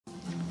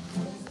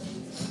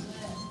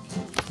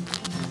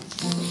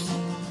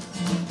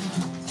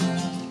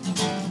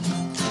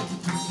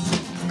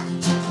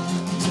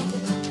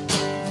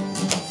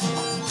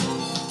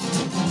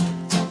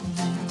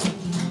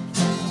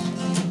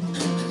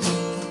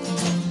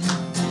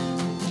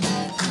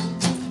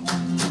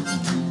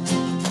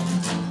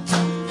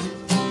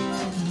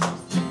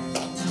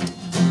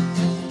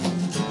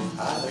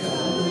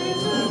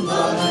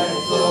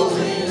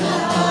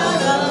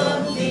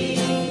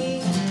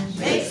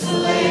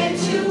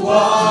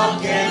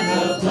walk and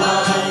the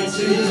blind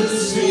to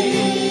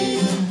see.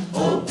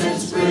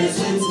 Opens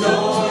prison's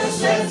door,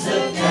 sets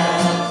the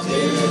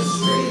captives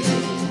free.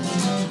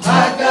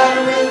 I've got a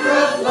river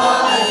of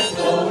life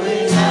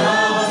flowing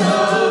out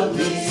of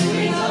me.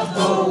 Spring up,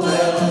 oh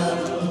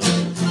well,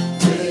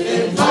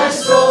 within my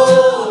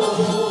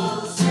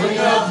soul. Spring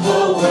up,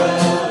 oh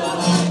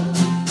well,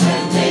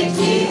 and make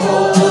me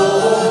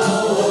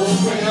whole.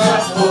 Spring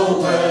up,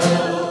 oh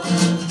well,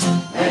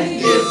 and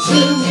give to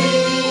me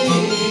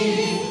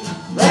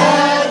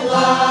that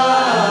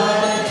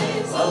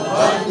life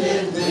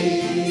abundantly.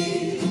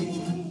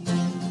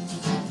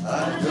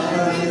 I've got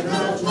a river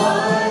of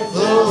life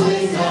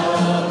flowing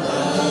out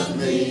of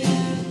me.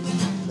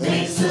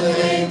 Makes the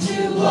lame to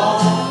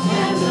walk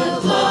and the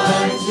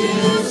blind to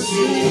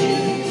see.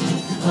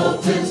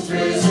 Opens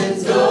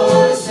prison's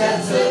door,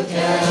 sets the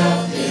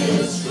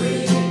captives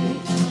free.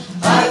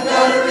 I've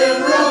got a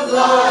river of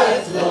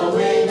life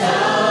flowing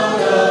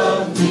out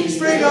of me.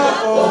 Spring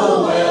up,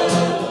 oh well,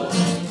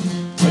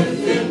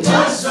 within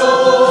my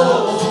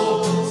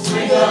soul.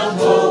 Spring up,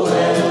 oh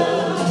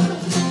well,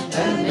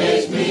 and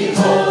make me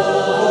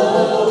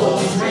whole.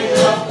 Spring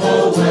up,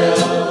 oh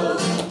well,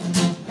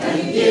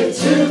 and give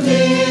to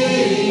me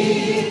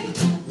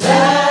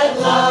that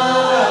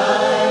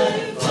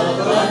life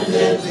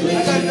abundantly. I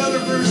got another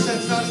verse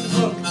that's not in the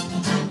book.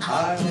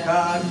 I've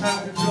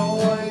got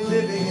joy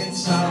living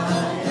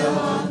inside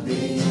of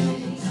me.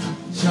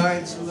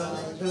 Shines the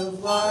light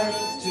of life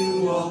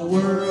to a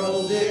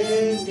world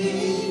in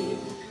need.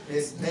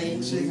 It's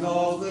making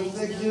all the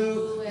things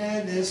new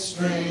and is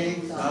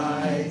strength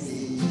I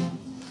need.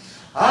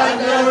 I've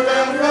got a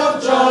river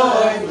of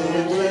joy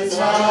living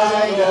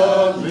inside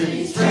of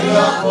me. Spring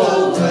up,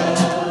 oh well,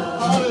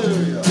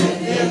 hallelujah,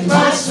 within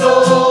my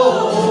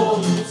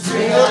soul.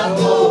 Spring up,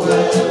 oh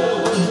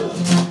well,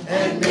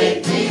 and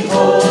make me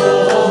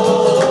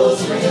whole.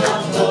 Spring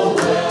up, oh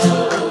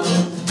well,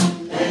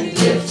 and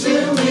give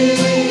to me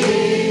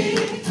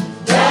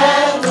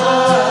that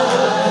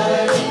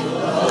life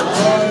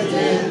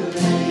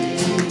abundantly.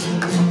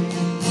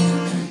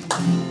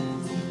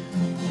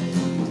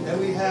 And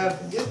we have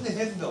in the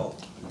hymnal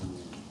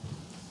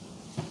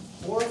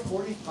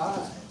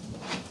 445.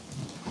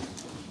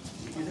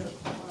 You know,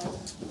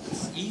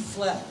 it's E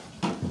flat.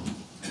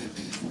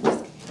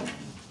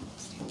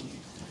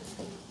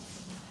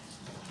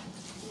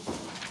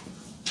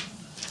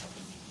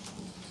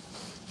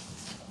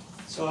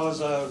 So I was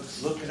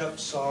looking up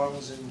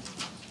songs, and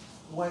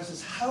the wife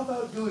says, "How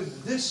about doing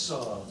this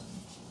song?"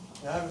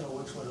 And I don't know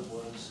which one it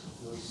was.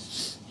 It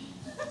was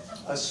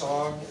a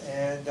song,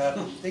 and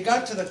they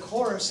got to the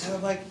chorus, and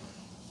I'm like,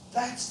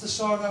 "That's the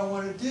song I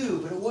want to do,"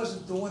 but it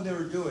wasn't the one they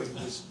were doing. It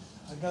was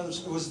another.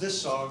 It was this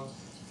song.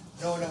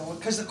 No,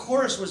 because the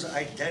chorus was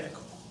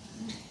identical.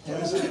 And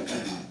it was,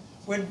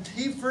 when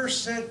he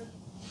first sent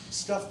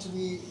stuff to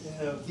me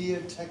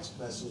via text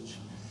message,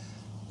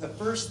 the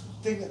first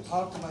thing that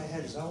popped in my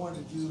head is I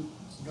wanted to do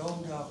No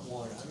Not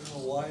One. I don't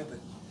know why, but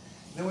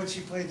then when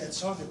she played that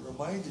song, it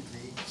reminded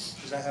me,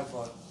 because I have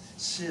a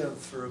sieve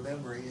for a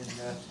memory, and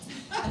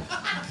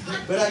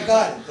but I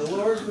got it. The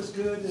Lord was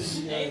good. And,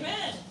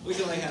 amen. We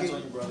can lay hands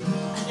on you, brother.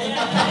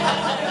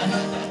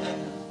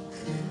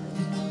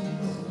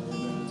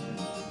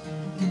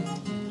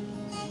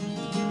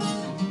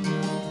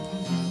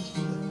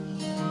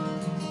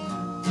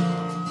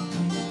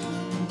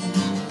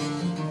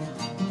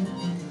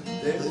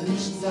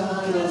 There's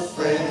not a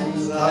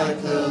friend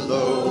like the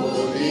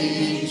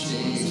lowly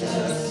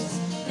Jesus.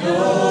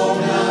 No,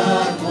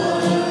 not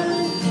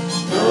one.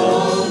 No,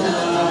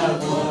 not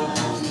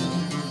one.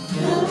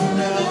 No one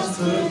else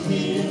could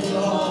heal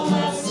all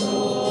my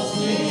soul's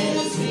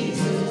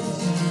diseases.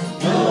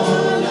 No,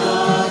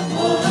 not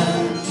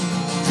one.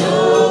 No,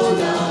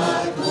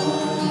 not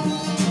one.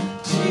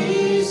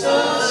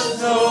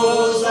 Jesus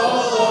knows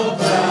all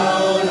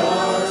about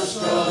our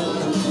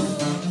struggles.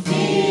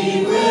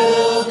 He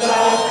will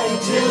guide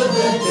till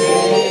the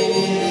day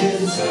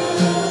is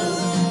done.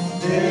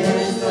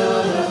 There's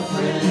not a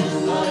friend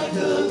like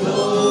the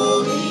Lord.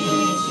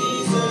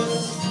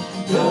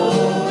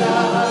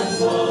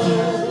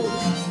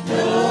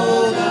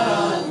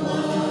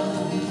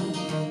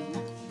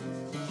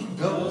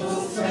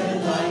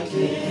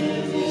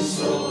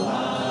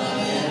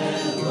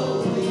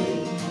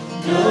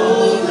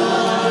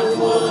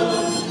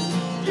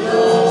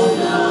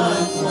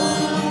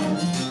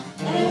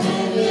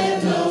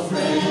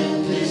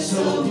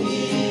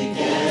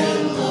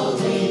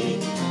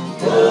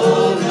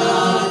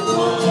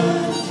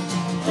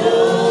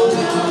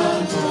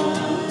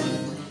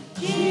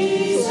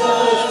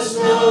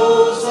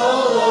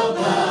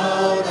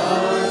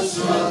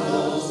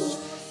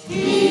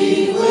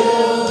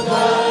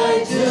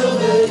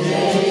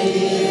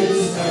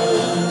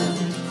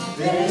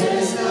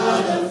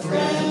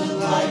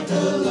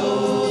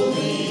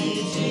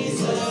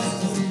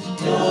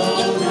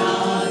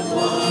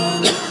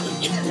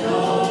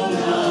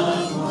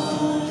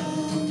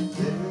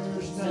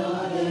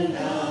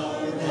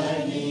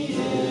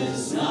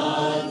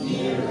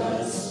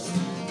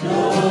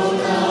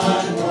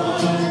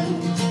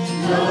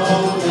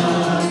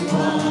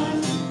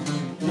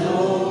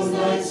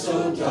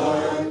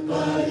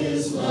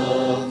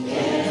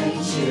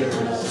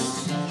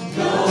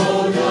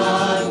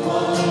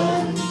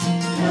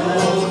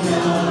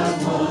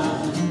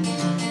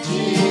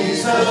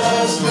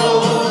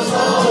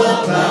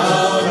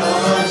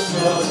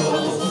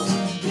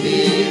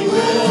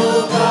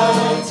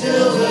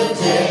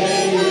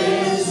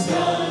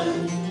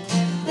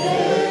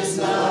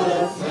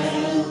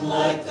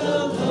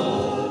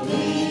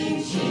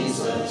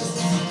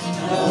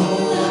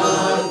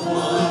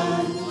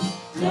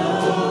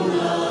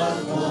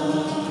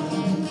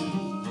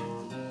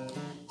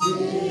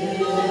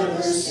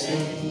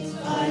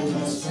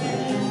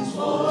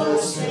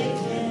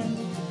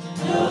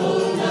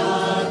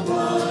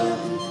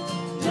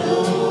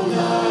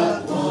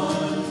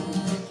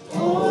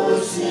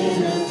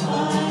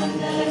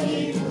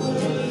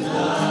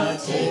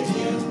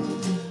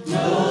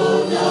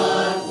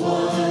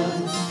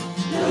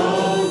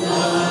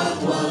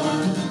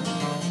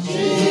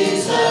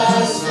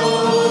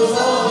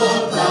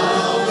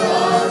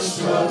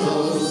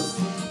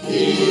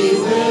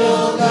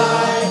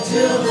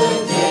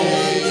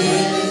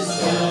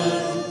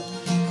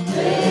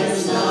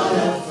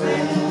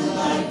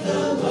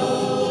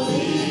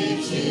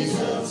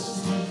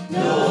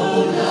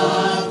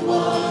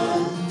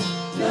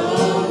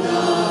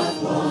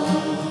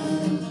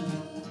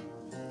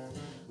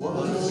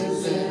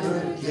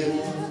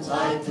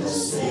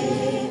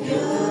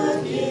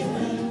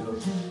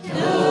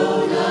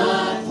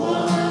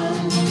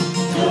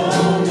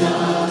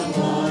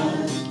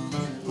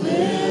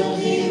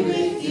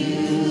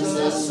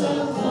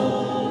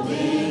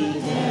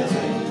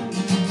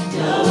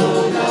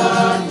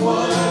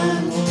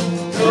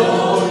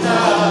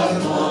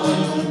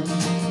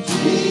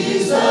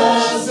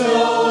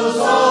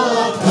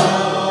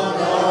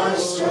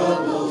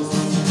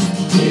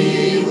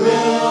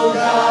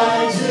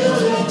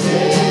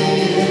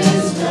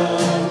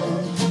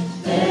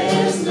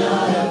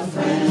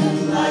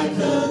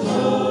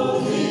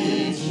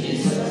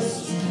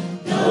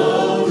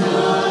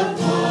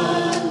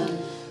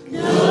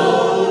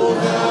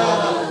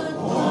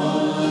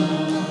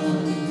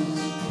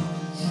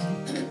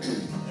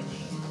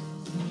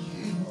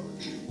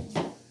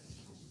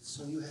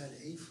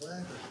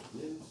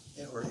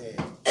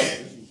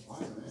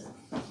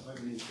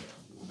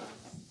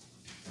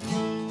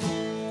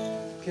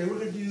 Okay, we're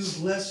gonna do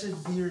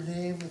Blessed Be Your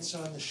Name, it's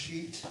on the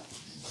sheet.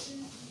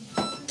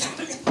 Look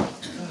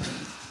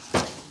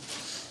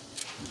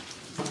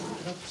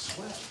up the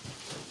sweat.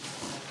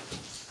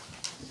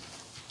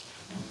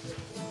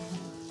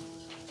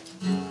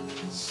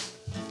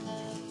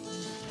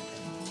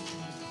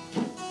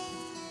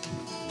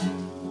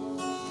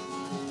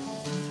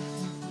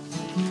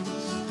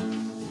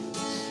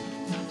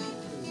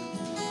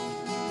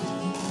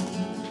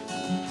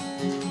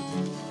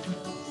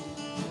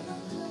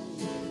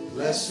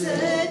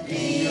 Blessed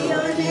be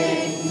your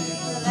name,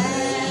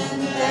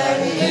 land that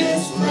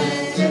is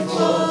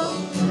plentiful,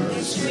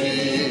 where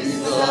streams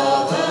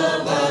of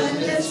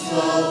abundance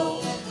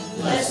flow.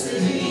 Blessed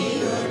be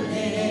your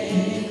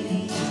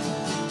name.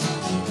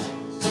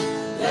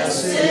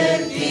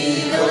 Blessed be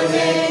your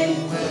name,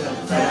 when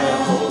I'm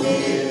found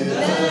in the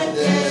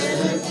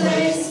desert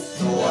place,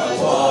 though I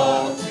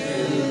walk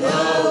through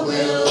the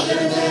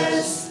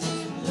wilderness.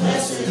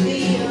 Blessed be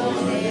your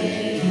name.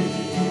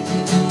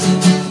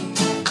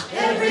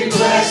 Every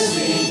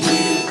blessing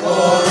you pour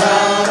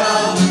out,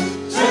 I'll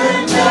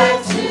turn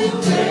back to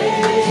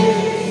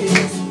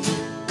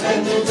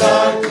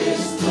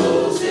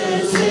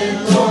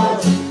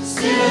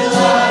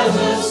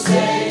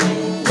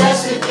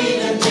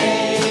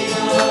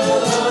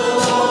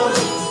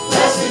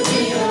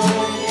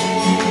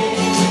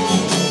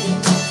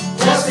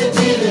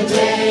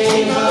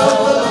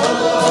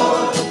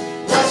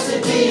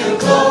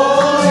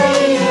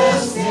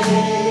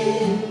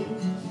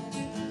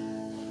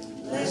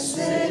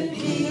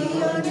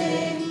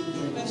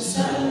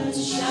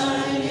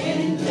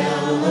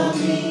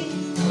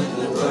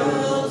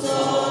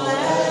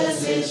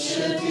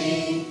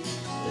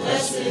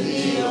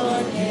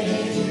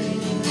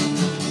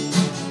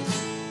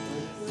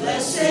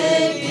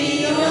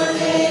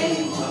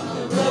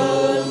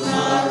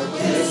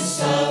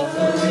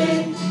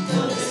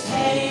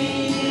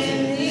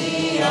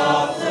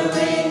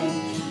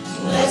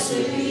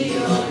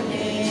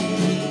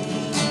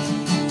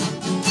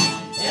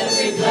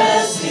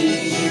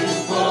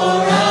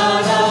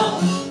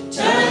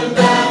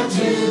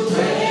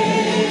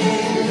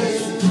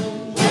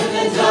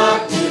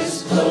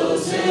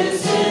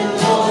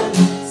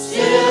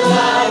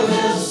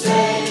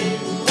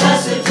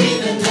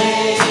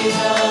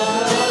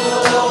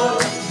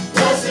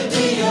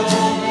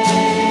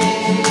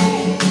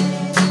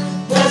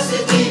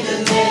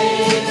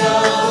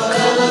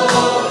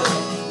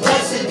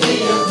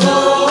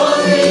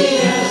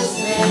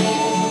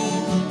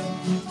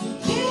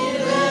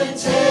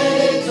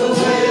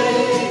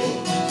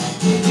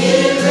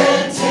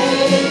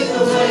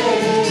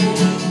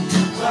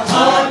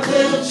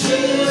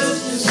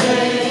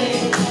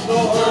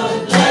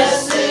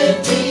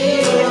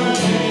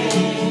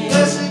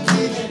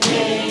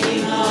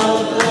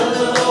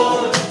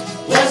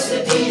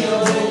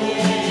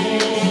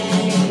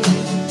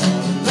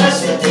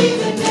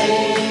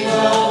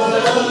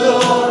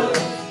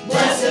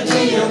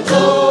your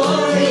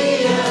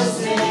glorious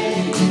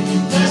name.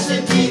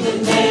 Blessed be the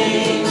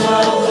name of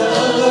the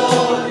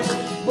Lord.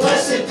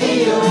 Blessed be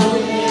your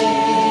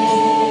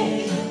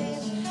name.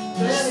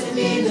 Blessed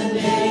be the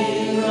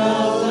name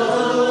of the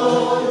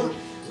Lord.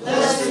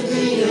 Blessed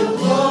be your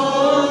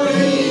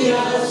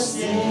glorious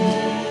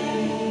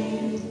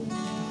name.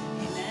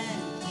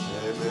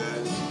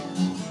 Amen.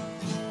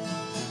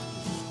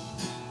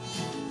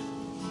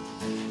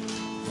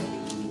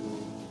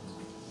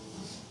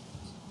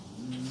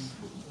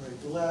 All right,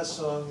 the last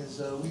song is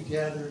We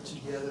Gather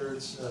Together.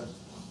 It's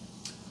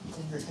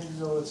in your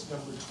hymnal, it's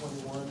number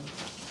 21.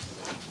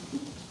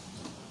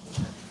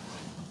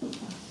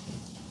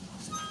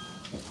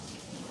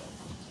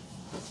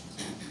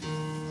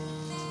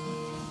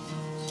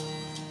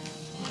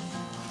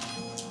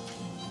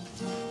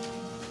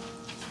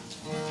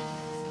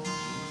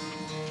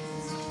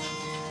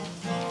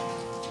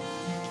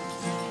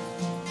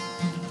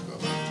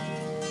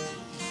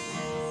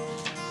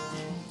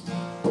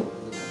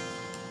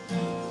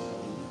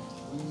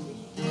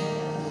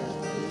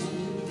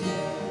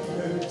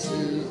 To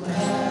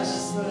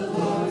ask the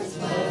Lord's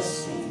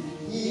blessing,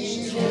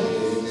 each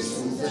day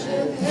listens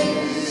and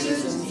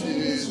hastens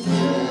His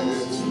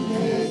will to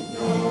make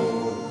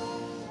known.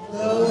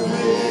 The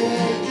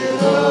wicked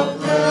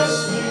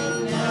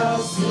oppressing now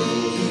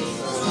cease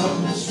from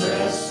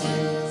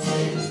distressing,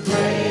 sing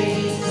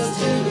praise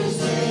to His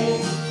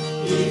name.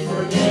 He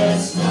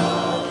forgets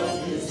not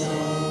His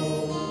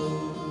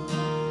own.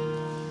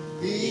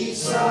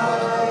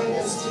 Beside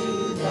us to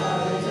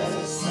guide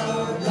us,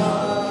 our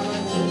God.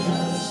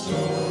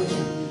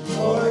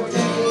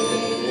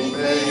 Ordaining,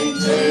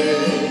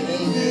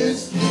 maintaining His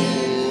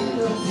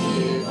kingdom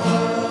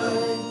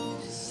divine.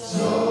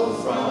 So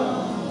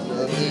from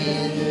the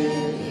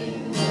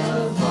beginning, the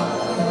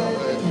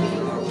Father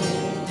your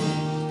way,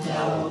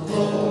 now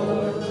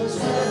Lord was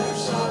at our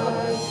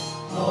side,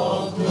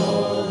 all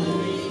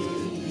glory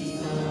be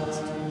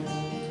thine.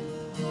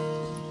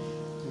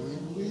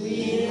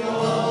 We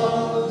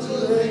all to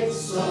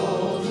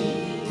extol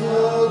Thee,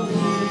 will be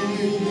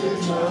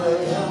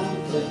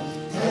triumphant,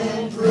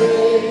 and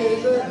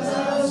pray that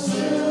Thou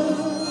still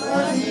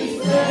our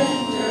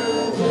defender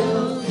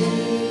will be.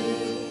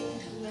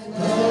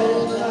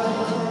 Though Thy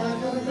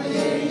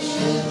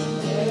congregation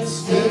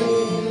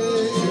escape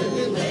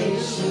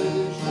tribulation,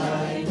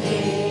 Thy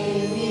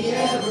name be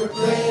ever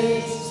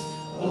praised.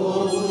 O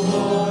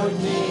Lord,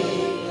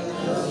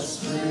 make us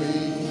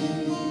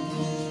free.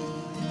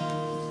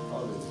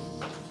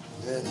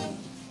 Amen.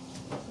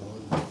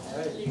 All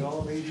right, you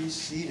all may be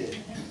seated.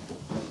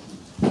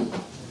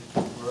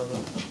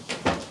 Brother.